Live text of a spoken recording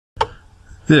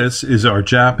This is our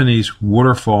Japanese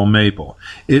waterfall maple.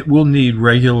 It will need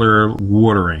regular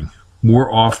watering, more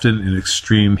often in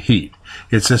extreme heat.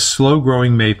 It's a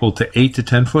slow-growing maple to 8 to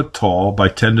 10 foot tall by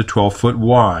 10 to 12 foot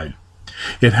wide.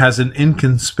 It has an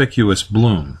inconspicuous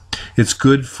bloom. It's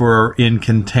good for in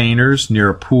containers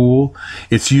near a pool.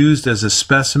 It's used as a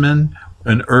specimen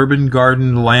in urban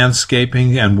garden,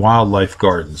 landscaping, and wildlife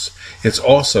gardens. It's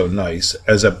also nice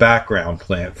as a background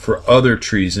plant for other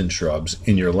trees and shrubs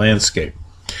in your landscape.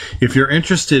 If you're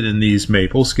interested in these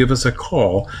maples, give us a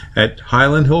call at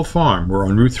Highland Hill Farm. We're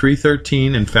on Route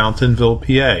 313 in Fountainville,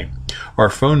 PA. Our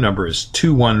phone number is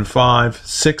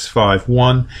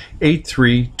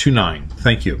 215-651-8329.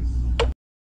 Thank you.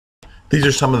 These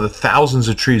are some of the thousands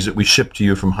of trees that we ship to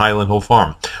you from Highland Hill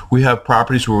Farm. We have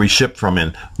properties where we ship from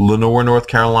in Lenoir, North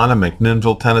Carolina,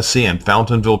 McMinnville, Tennessee, and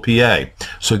Fountainville, PA.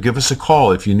 So give us a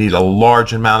call if you need a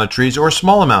large amount of trees or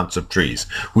small amounts of trees.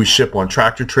 We ship on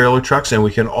tractor trailer trucks, and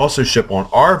we can also ship on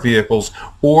our vehicles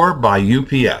or by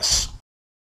UPS.